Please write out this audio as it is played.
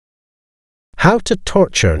How to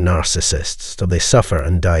torture narcissists so they suffer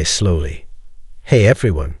and die slowly. Hey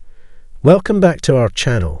everyone, welcome back to our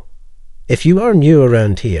channel. If you are new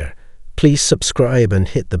around here, please subscribe and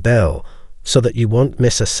hit the bell so that you won't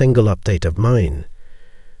miss a single update of mine.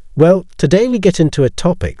 Well, today we get into a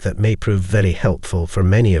topic that may prove very helpful for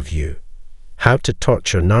many of you. How to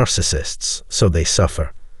torture narcissists so they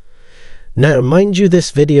suffer. Now, mind you,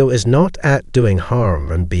 this video is not at doing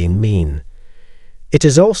harm and being mean. It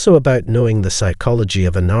is also about knowing the psychology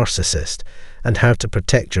of a narcissist and how to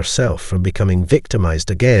protect yourself from becoming victimized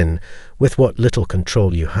again with what little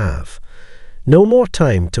control you have. No more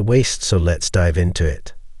time to waste, so let's dive into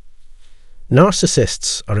it.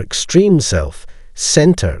 Narcissists are extreme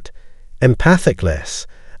self-centered, empathic-less,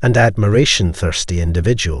 and admiration-thirsty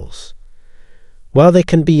individuals. While they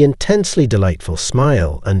can be intensely delightful,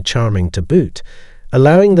 smile, and charming to boot,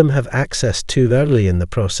 allowing them have access too early in the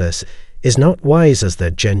process is not wise, as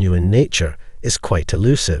their genuine nature is quite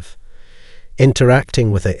elusive.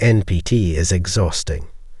 Interacting with an NPT is exhausting.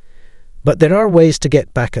 But there are ways to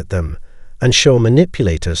get back at them and show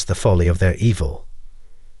manipulators the folly of their evil.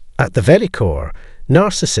 At the very core,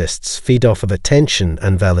 narcissists feed off of attention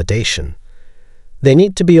and validation. They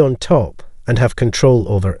need to be on top and have control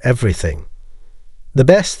over everything. The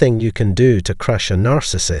best thing you can do to crush a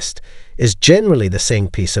narcissist is generally the same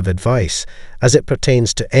piece of advice as it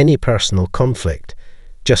pertains to any personal conflict.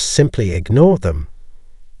 Just simply ignore them.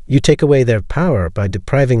 You take away their power by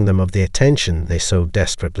depriving them of the attention they so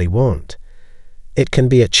desperately want. It can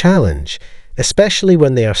be a challenge, especially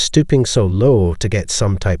when they are stooping so low to get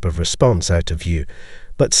some type of response out of you,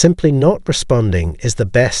 but simply not responding is the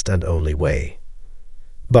best and only way.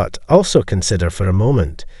 But also consider for a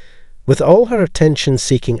moment, with all her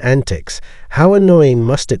attention-seeking antics, how annoying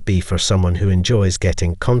must it be for someone who enjoys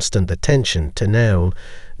getting constant attention to now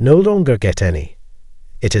no longer get any?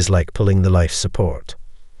 It is like pulling the life support.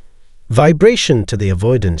 Vibration to the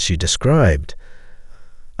avoidance you described.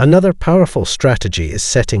 Another powerful strategy is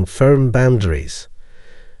setting firm boundaries.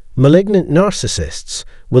 Malignant narcissists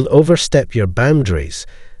will overstep your boundaries.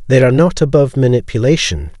 They are not above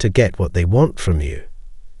manipulation to get what they want from you.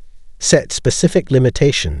 Set specific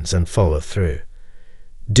limitations and follow through.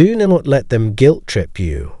 Do not let them guilt-trip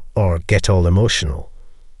you or get all emotional.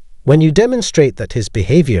 When you demonstrate that his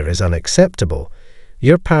behavior is unacceptable,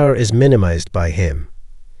 your power is minimized by him.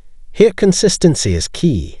 Here, consistency is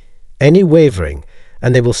key. Any wavering,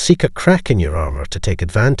 and they will seek a crack in your armor to take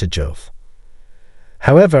advantage of.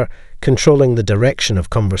 However, controlling the direction of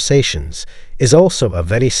conversations is also a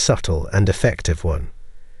very subtle and effective one.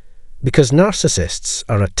 Because narcissists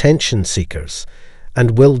are attention seekers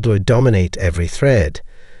and will dominate every thread,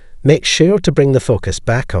 make sure to bring the focus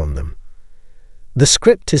back on them. The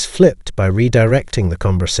script is flipped by redirecting the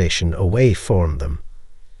conversation away from them.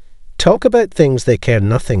 Talk about things they care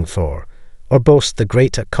nothing for, or boast the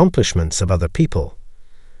great accomplishments of other people.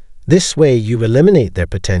 This way you eliminate their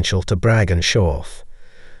potential to brag and show off,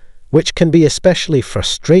 which can be especially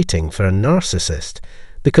frustrating for a narcissist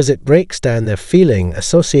because it breaks down their feeling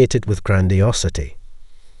associated with grandiosity.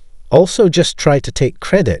 Also, just try to take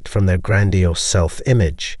credit from their grandiose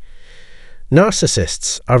self-image.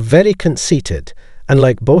 Narcissists are very conceited and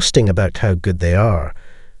like boasting about how good they are,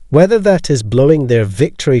 whether that is blowing their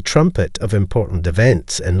victory trumpet of important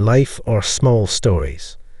events in life or small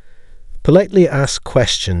stories. Politely ask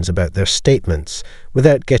questions about their statements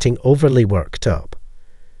without getting overly worked up.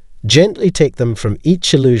 Gently take them from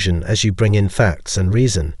each illusion as you bring in facts and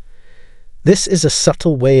reason. This is a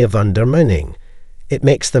subtle way of undermining. It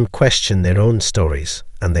makes them question their own stories,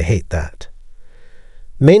 and they hate that.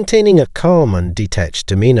 Maintaining a calm and detached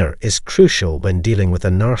demeanor is crucial when dealing with a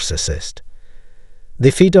narcissist.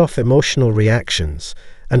 They feed off emotional reactions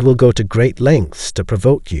and will go to great lengths to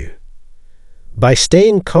provoke you. By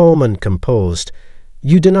staying calm and composed,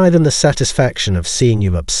 you deny them the satisfaction of seeing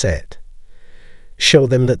you upset. Show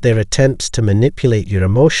them that their attempts to manipulate your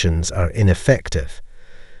emotions are ineffective.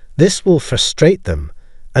 This will frustrate them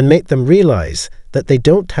and make them realize that they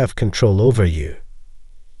don't have control over you.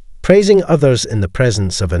 Praising others in the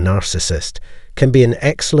presence of a narcissist can be an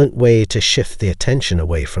excellent way to shift the attention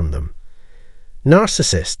away from them.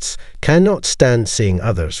 Narcissists cannot stand seeing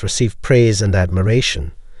others receive praise and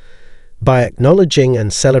admiration. By acknowledging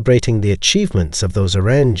and celebrating the achievements of those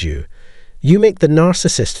around you, you make the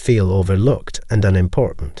narcissist feel overlooked and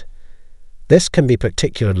unimportant. This can be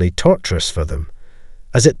particularly torturous for them,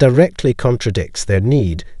 as it directly contradicts their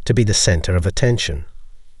need to be the center of attention.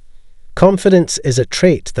 Confidence is a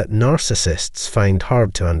trait that narcissists find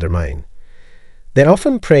hard to undermine. They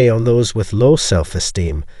often prey on those with low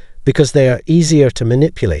self-esteem because they are easier to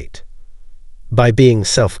manipulate. By being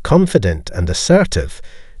self-confident and assertive,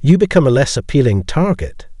 you become a less appealing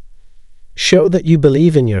target. Show that you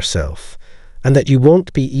believe in yourself and that you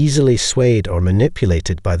won't be easily swayed or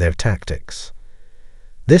manipulated by their tactics.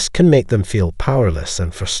 This can make them feel powerless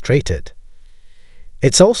and frustrated.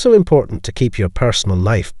 It's also important to keep your personal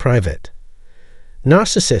life private.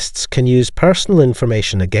 Narcissists can use personal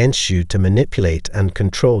information against you to manipulate and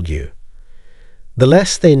control you. The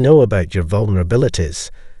less they know about your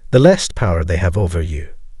vulnerabilities, the less power they have over you.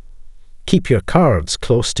 Keep your cards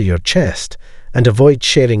close to your chest and avoid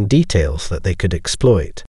sharing details that they could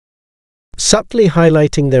exploit. Subtly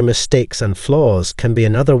highlighting their mistakes and flaws can be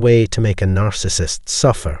another way to make a narcissist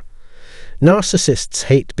suffer. Narcissists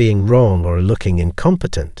hate being wrong or looking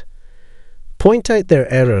incompetent. Point out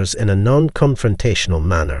their errors in a non-confrontational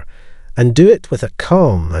manner and do it with a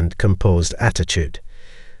calm and composed attitude.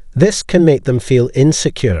 This can make them feel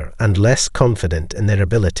insecure and less confident in their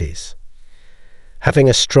abilities. Having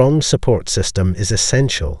a strong support system is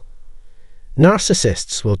essential.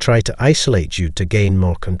 Narcissists will try to isolate you to gain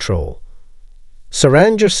more control.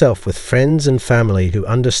 Surround yourself with friends and family who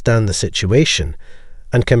understand the situation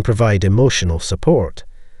and can provide emotional support.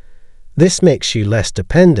 This makes you less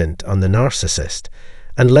dependent on the narcissist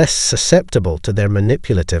and less susceptible to their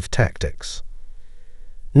manipulative tactics.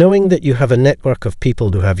 Knowing that you have a network of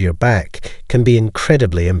people who have your back can be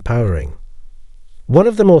incredibly empowering. One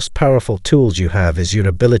of the most powerful tools you have is your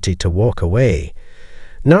ability to walk away.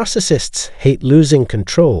 Narcissists hate losing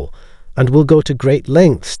control and will go to great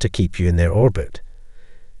lengths to keep you in their orbit.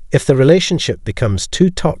 If the relationship becomes too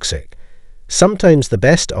toxic, sometimes the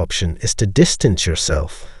best option is to distance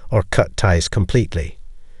yourself or cut ties completely.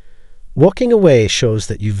 Walking away shows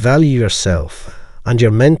that you value yourself and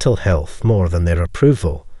your mental health more than their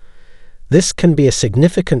approval. This can be a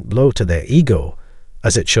significant blow to their ego,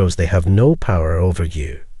 as it shows they have no power over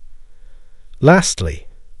you. Lastly,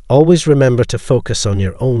 always remember to focus on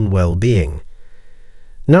your own well-being.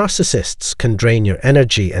 Narcissists can drain your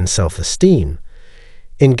energy and self-esteem.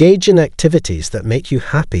 Engage in activities that make you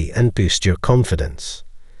happy and boost your confidence.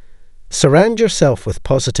 Surround yourself with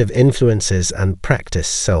positive influences and practice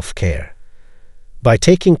self-care. By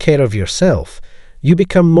taking care of yourself, you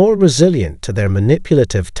become more resilient to their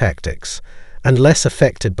manipulative tactics and less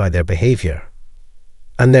affected by their behavior.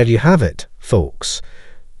 And there you have it, folks.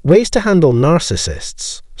 Ways to handle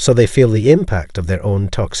narcissists so they feel the impact of their own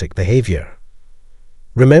toxic behavior.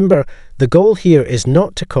 Remember, the goal here is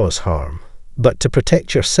not to cause harm, but to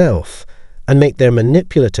protect yourself and make their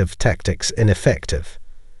manipulative tactics ineffective.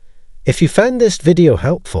 If you found this video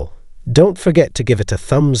helpful, don't forget to give it a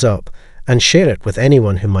thumbs up and share it with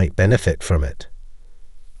anyone who might benefit from it.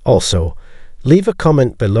 Also, leave a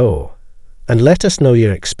comment below and let us know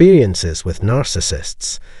your experiences with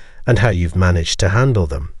narcissists and how you've managed to handle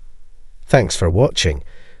them. Thanks for watching,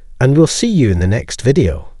 and we'll see you in the next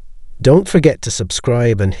video. Don't forget to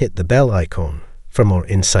subscribe and hit the bell icon for more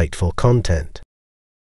insightful content.